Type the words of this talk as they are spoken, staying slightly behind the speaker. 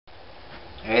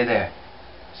Hey there,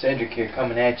 Cedric here,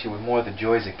 coming at you with more of the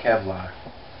joys of Kevlar.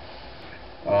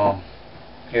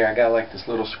 Here I got like this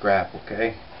little scrap,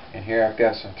 okay? And here I've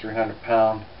got some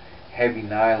 300-pound heavy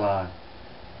nylon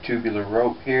tubular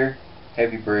rope here,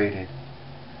 heavy braided.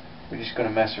 We're just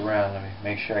gonna mess around. Let me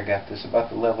make sure I got this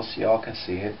about the level so y'all can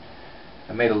see it.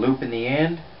 I made a loop in the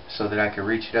end so that I could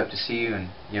reach it up to see you and,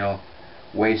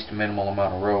 waste a minimal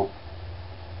amount of rope.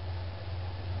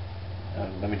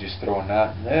 Let me just throw a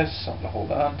knot in this, something to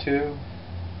hold on to.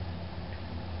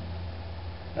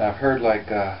 Now I've heard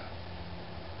that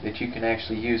you can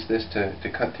actually use this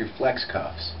to cut through flex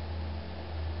cuffs.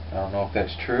 I don't know if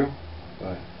that's true,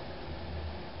 but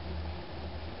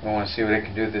I want to see what it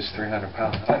can do with this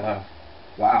 300-pound nylon.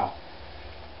 Wow.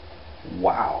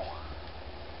 Wow.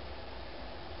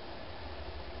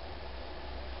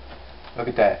 Look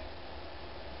at that.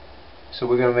 So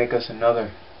we're going to make us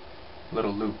another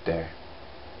little loop there.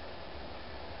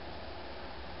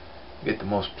 Get the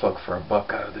most pluck for a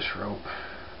buck out of this rope.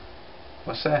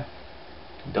 What's that?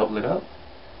 Double it up?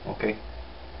 Okay.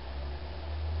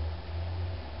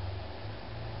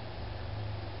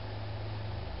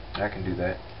 I can do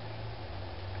that.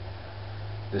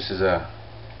 This is a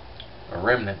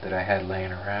remnant that I had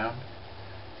laying around.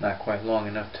 Not quite long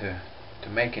enough to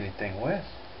make anything with,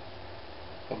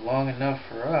 but long enough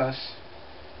for us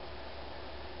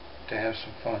to have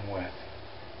some fun with.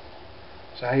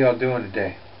 So how y'all doing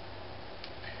today?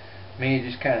 Me,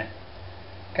 just kind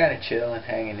of chilling,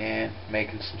 hanging in,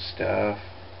 making some stuff.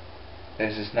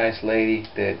 There's this nice lady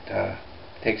that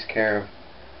takes care of.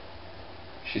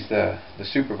 She's the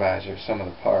supervisor of some of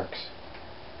the parks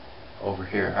over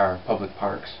here, our public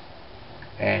parks,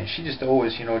 and she just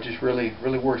always, just really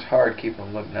works hard keeping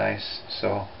them look nice.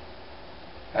 So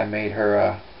I made her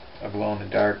a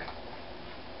glow-in-the-dark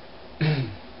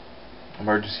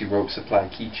emergency rope supply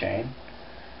keychain.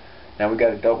 Now we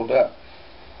got it doubled up.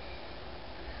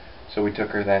 So we took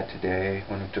her that today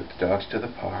when we took the dogs to the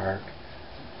park,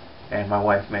 and my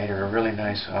wife made her a really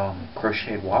nice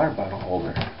crocheted water bottle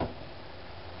holder.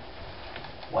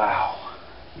 Wow,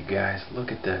 you guys, look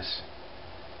at this.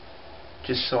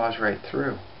 Just saws right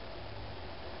through.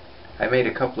 I made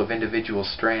a couple of individual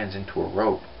strands into a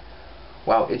rope.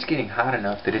 Wow, it's getting hot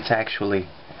enough that it's melting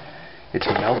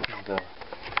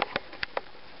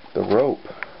the rope.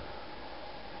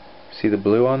 See the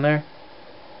blue on there?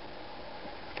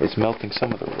 It's melting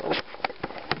some of the rope.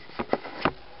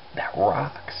 That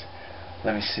rocks.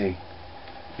 Let me see.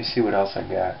 Let me see what else I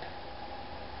got.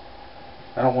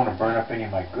 I don't want to burn up any of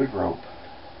my good rope.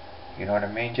 You know what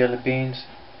I mean, jelly beans?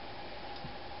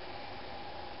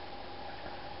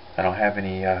 I don't have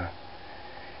any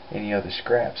other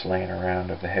scraps laying around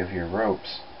of the heavier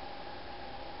ropes.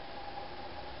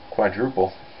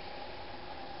 Quadruple.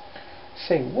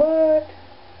 Say what?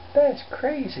 That's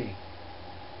crazy.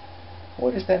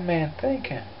 What is that man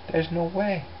thinking? There's no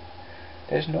way.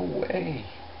 There's no way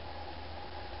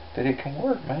that it can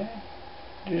work, man.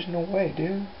 There's no way,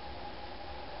 dude.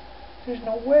 There's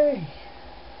no way.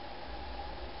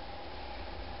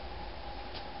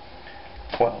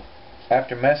 Well,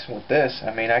 after messing with this,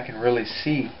 I mean, I can really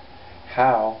see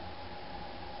how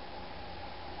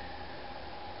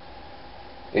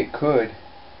it could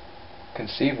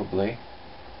conceivably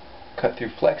cut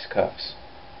through flex cuffs.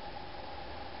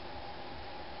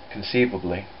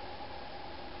 Conceivably.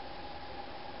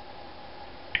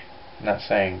 I'm not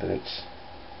saying that it's...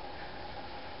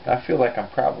 I feel like I'm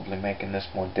probably making this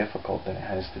more difficult than it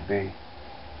has to be.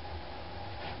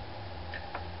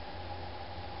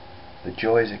 The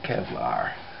joys of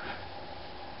Kevlar.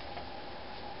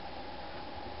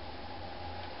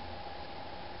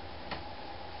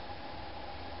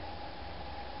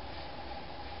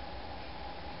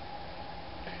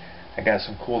 I got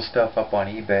some cool stuff up on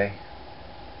eBay.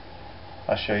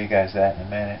 I'll show you guys that in a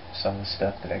minute. Some of the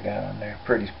stuff that I got on there.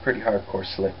 Pretty hardcore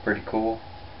slick, pretty cool.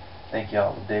 Think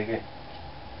y'all will dig it.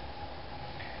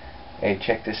 Hey,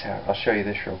 check this out. I'll show you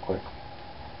this real quick.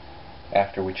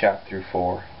 After we chop through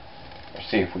 4, or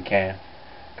see if we can.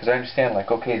 Because I understand,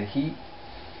 like, okay, the heat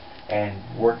and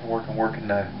working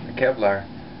the Kevlar.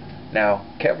 Now,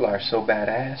 Kevlar is so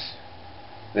badass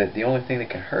that the only thing that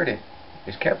can hurt it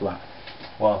is Kevlar.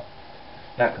 Well,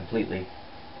 not completely,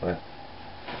 but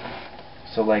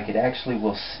so like it actually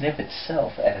will snip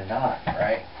itself at a knot,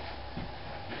 right?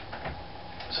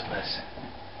 So let's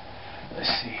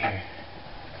see here.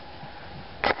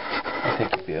 I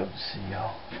think you'll be able to see,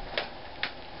 y'all.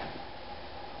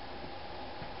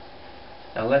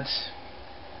 Now let's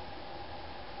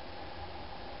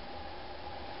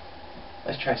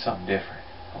try something different.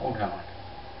 Hold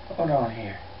on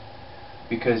here,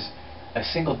 because a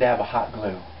single dab of hot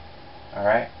glue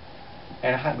Alright?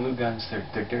 And hot glue guns,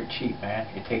 they're dirt cheap, man.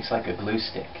 It takes like a glue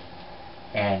stick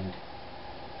and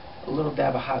a little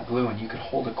dab of hot glue, and you could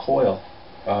hold a coil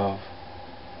of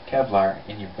Kevlar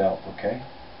in your belt, okay?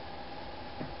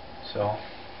 So,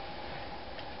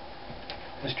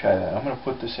 let's try that. I'm going to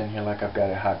put this in here like I've got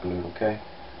it hot glued, okay?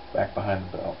 Back behind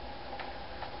the belt.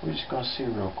 We're just going to see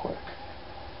real quick.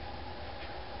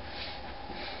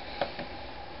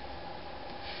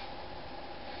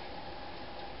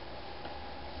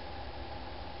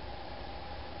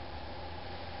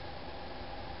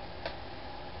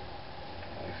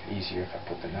 Easier if I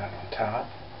put the knot on top.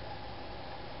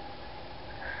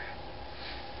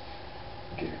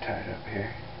 Get her tied up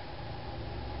here.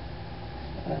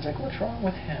 And I was like, what's wrong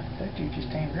with him? That dude just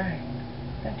ain't right.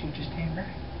 That dude just ain't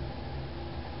right.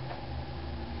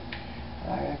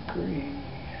 I agree.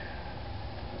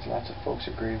 There's lots of folks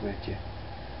agree with you.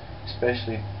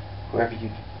 Especially whoever you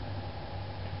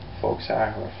folks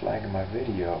are who are flagging my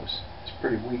videos. It's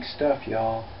pretty weak stuff,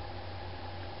 y'all.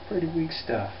 Pretty weak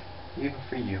stuff. Even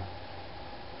for you.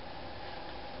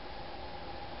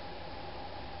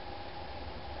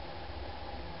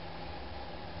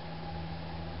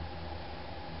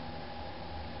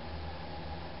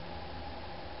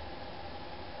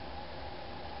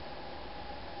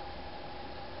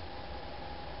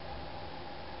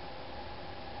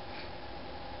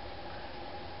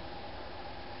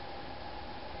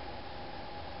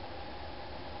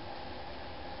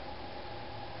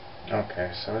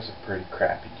 Okay, so it's a pretty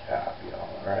crappy job, y'all.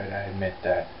 Alright, I admit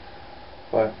that.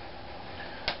 But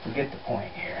you get the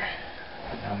point here.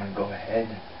 Now I'm going to go ahead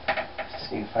and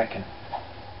see if I can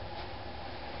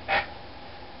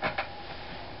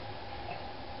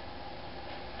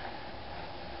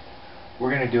we're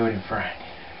going to do it in front.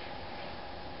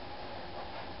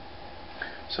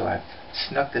 So I've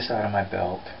snuck this out of my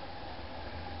belt.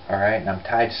 Alright, and I'm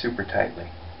tied super tightly.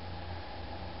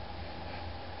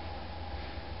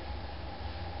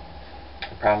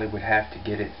 Probably would have to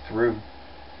get it through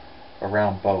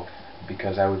around both,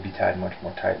 because I would be tied much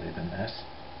more tightly than this.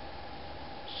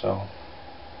 So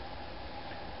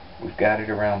we've got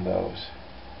it around those.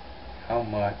 How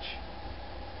much?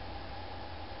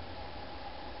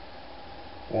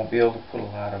 Won't be able to put a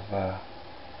lot of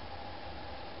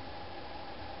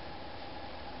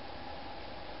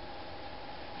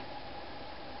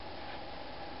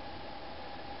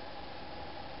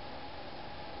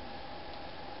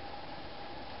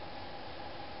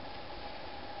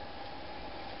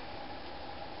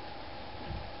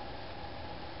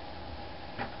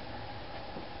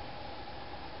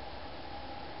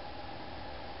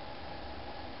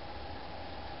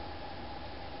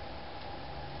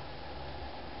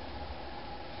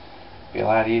be a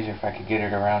lot easier if I could get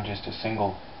it around just a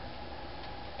single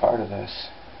part of this.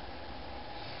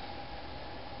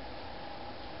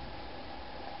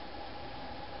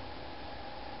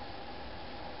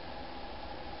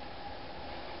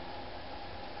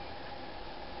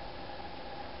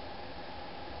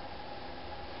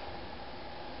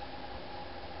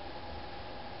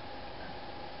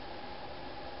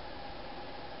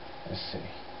 Let's see.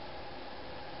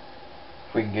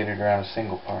 If we can get it around a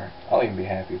single part, I'll even be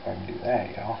happy if I can do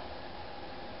that, y'all.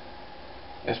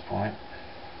 At this point.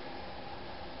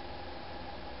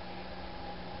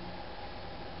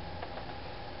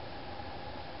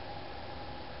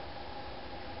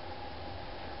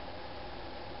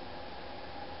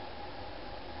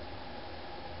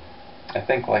 I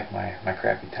think like my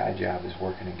crappy tie job is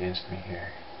working against me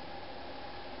here.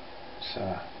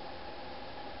 So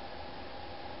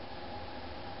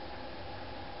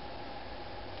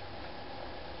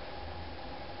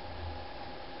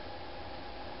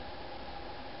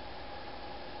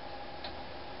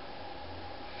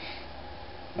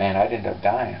man, I'd end up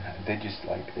dying. They'd just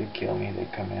like, they'd kill me.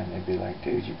 They'd come in, they'd be like,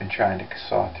 dude, you've been trying to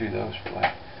saw through those for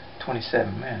like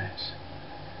 27 minutes.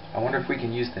 I wonder if we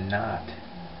can use the knot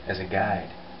as a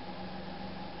guide.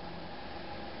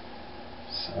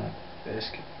 Son of a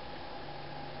biscuit.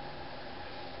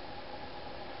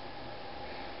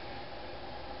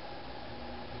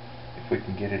 If we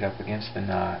can get it up against the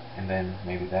knot, and then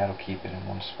maybe that'll keep it in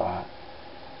one spot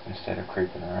instead of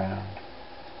creeping around.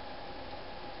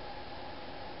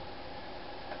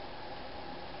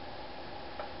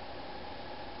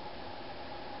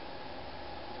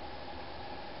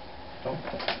 Oh.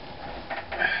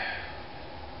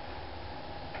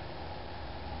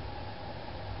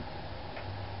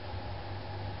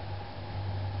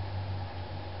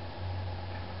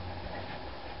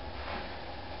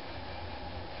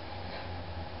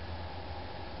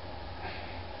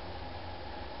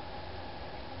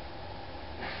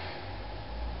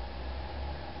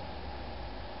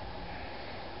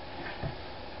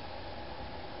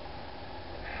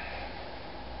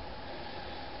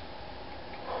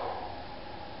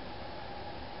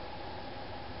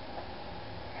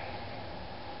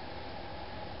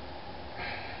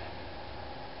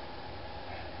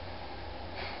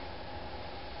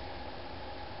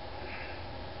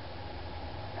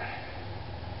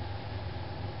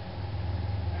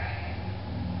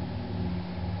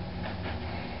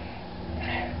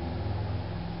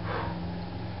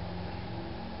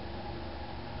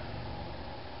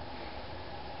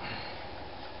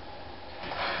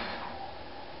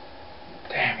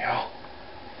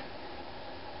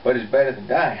 but it's better than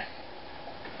dying.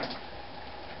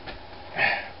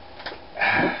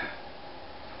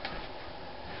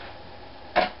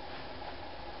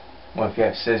 Well, if you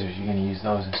have scissors, you're going to use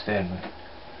those instead. But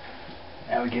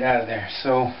now we get out of there.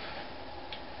 So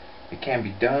it can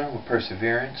be done with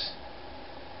perseverance.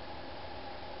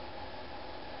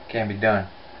 It can be done.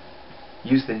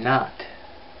 Use the knot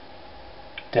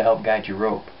to help guide your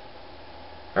rope,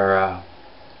 or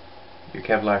your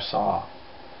Kevlar saw.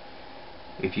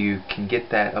 If you can get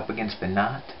that up against the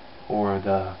knot or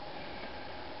the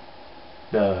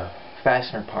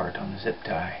fastener part on the zip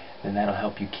tie, then that'll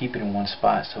help you keep it in one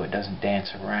spot so it doesn't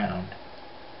dance around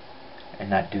and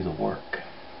not do the work.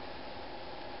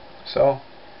 So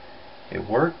it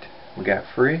worked. We got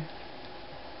free.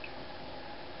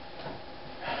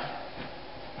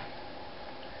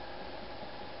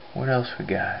 What else we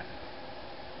got?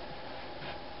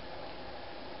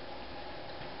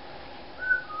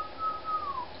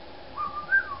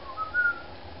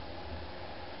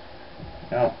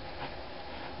 No,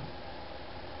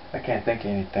 I can't think of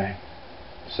anything.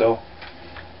 So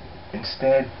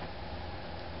instead,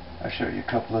 I'll show you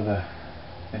a couple of the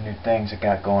new things I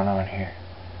got going on here.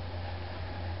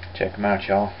 Check them out,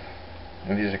 y'all.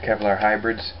 These are Kevlar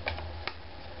hybrids.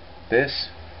 This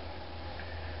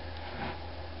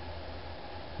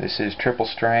is triple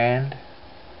strand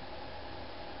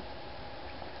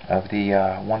of the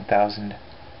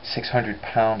 1,600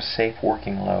 pound safe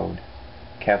working load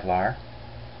Kevlar.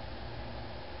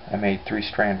 I made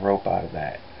 3-strand rope out of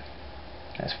that.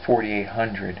 That's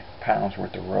 4,800 pounds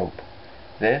worth of rope.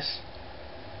 This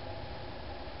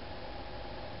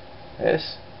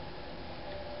is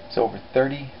over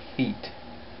 30 feet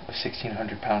of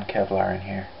 1,600 pound Kevlar in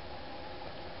here.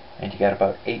 And you got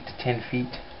about 8 to 10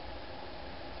 feet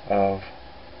of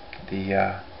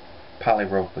the poly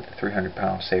rope with the 300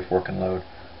 pound safe working load.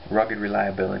 Rugged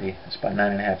reliability. It's about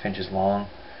 9.5 inches long.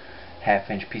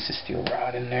 1/2-inch piece of steel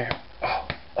rod in there.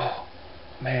 Oh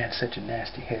man, such a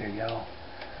nasty hitter, y'all.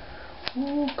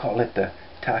 Call it the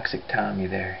Toxic Tommy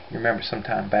there. You remember some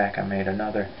time back I made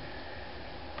another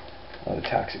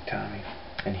Toxic Tommy.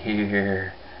 And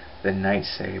here, the Night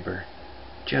Saber.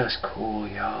 Just cool,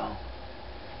 y'all.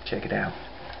 Check it out.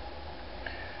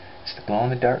 It's the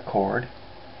glow-in-the-dark cord,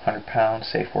 100 pound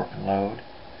safe working load,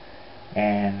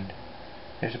 and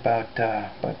there's about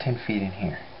 10 feet in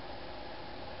here.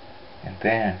 And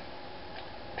then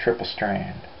triple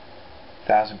strand,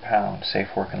 1,000 pound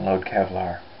safe working load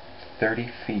Kevlar,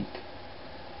 30 feet,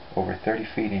 over 30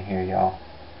 feet in here, y'all.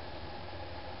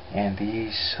 And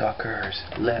these suckers,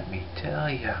 let me tell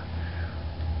you,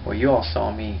 well, you all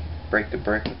saw me break the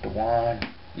brick with the one.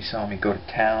 You saw me go to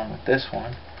town with this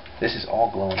one. This is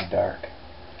all glow in the dark.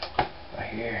 Right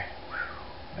here,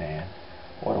 man,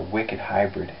 what a wicked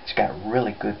hybrid. It's got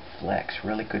really good flex,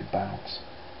 really good bounce.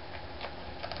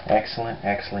 Excellent,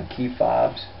 excellent key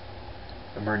fobs.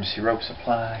 Emergency rope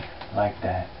supply, like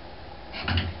that.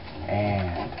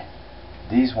 And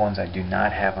these ones I do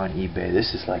not have on eBay.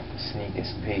 This is like the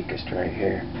sneakest peekest right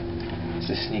here. It's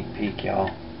a sneak peek,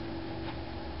 y'all.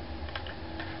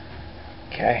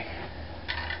 Okay.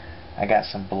 I got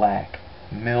some black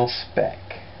mil-spec,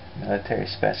 military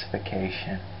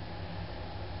specification,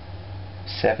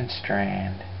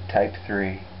 7-strand, type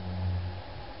 3,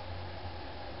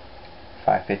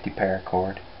 550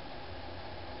 paracord.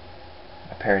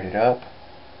 I paired it up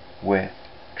with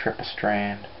triple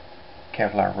strand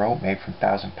Kevlar rope made from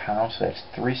 1,000 pounds, so that's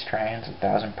 3 strands of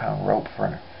 1,000 pound rope for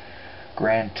a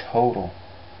grand total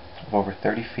of over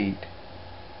 30 feet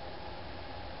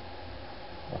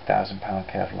of 1,000 pound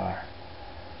Kevlar.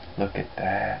 Look at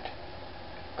that.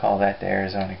 Call that the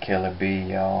Arizona Killer Bee,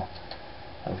 y'all.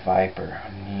 A Viper.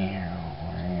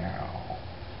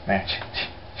 Man,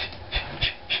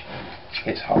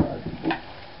 hits hard.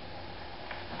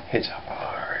 Hits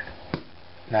hard.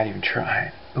 Not even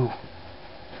trying. Ooh.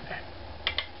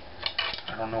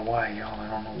 I don't know why, y'all. I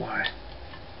don't know why.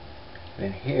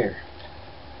 Then here,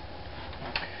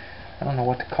 I don't know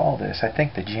what to call this. I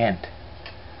think the gent.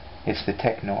 It's the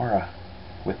Technora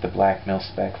with the black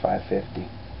mil-spec 550.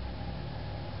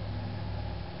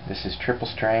 This is triple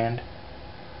strand,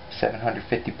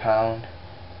 750 pound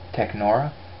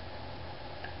Technora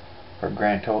for a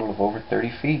grand total of over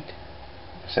 30 feet.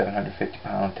 750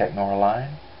 pound Technora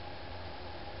line.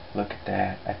 Look at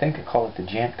that. I think I call it the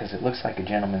gent because it looks like a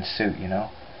gentleman's suit, you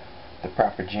know, the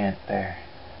proper gent there.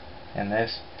 And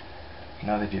this,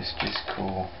 another just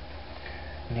cool.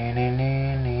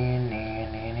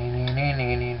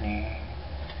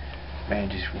 Man,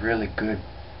 just really good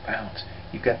bounce.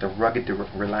 You've got the rugged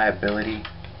reliability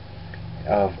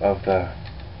of the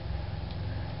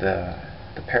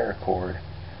paracord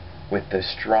with the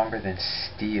stronger than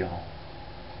steel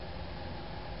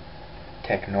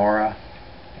Technora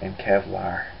and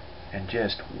Kevlar, and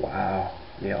just wow,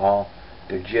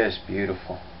 they're just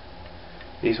beautiful.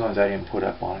 These ones I didn't put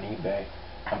up on eBay.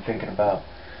 I'm thinking about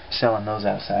selling those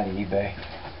outside of eBay.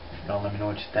 Y'all let me know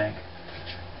what you think.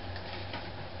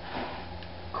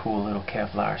 Cool little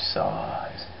Kevlar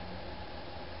saws.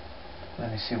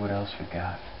 Let me see what else we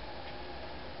got.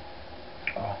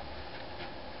 Oh,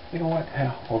 you know what?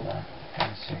 Hold on. Let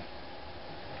me see.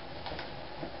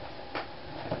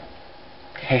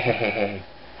 Hey,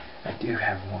 I do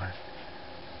have one.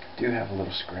 I do have a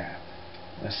little scrap.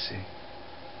 Let's see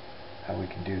how we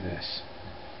can do this.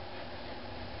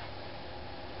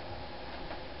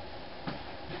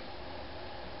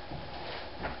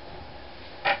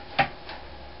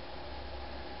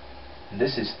 And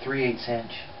this is 3/8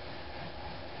 inch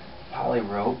poly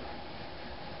rope,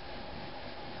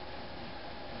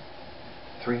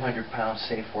 300-pound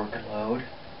safe working load.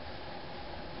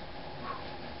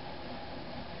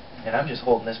 And I'm just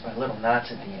holding this by little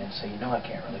knots at the end, so you know I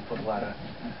can't really put a lot of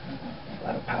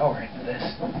power into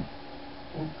this.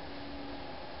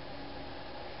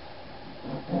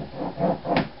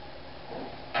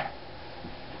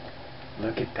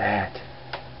 Look at that.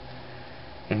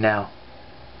 And now,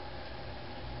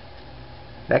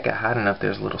 that got hot enough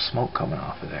there's a little smoke coming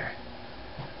off of there.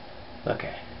 Look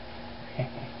at it.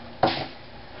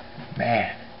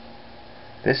 Man,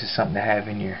 this is something to have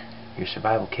in your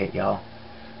survival kit, y'all.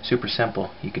 Super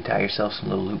simple. You could tie yourself some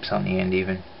little loops on the end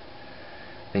even.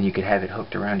 Then you could have it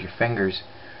hooked around your fingers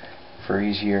for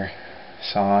easier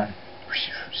sawing.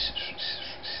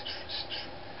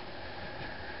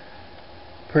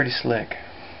 Pretty slick.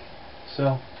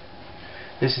 So,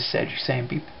 this is Cedric saying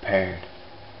be prepared.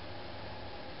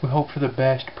 We hope for the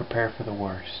best, prepare for the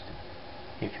worst.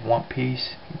 If you want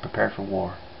peace, you prepare for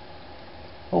war.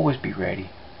 Always be ready.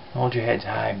 Hold your heads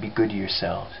high and be good to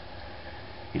yourselves.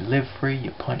 You live free,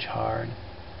 you punch hard,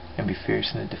 and be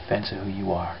fierce in the defense of who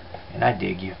you are. And I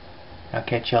dig you. I'll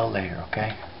catch y'all later,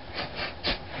 okay?